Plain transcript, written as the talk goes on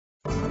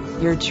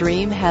Your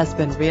dream has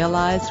been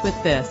realized with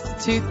this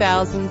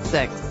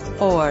 2006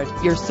 Ford.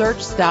 Your search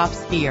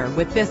stops here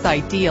with this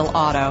ideal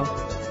auto.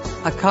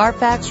 A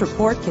Carfax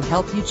report can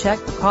help you check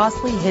for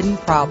costly hidden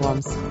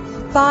problems.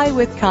 Buy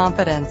with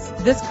confidence.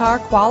 This car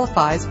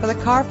qualifies for the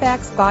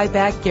Carfax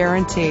buyback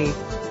guarantee.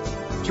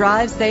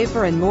 Drive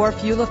safer and more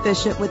fuel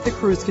efficient with the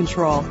cruise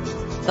control.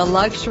 The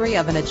luxury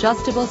of an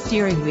adjustable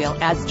steering wheel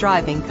adds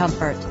driving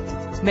comfort.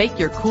 Make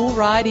your cool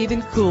ride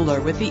even cooler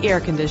with the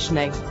air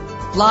conditioning.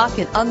 Lock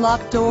and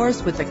unlock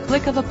doors with the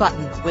click of a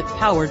button with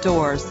power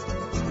doors.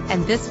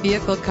 And this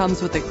vehicle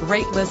comes with a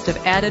great list of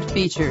added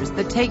features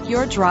that take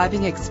your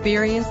driving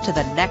experience to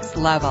the next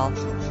level.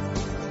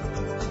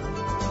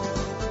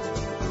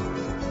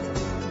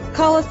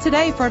 Call us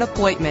today for an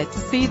appointment to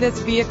see this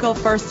vehicle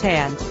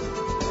firsthand.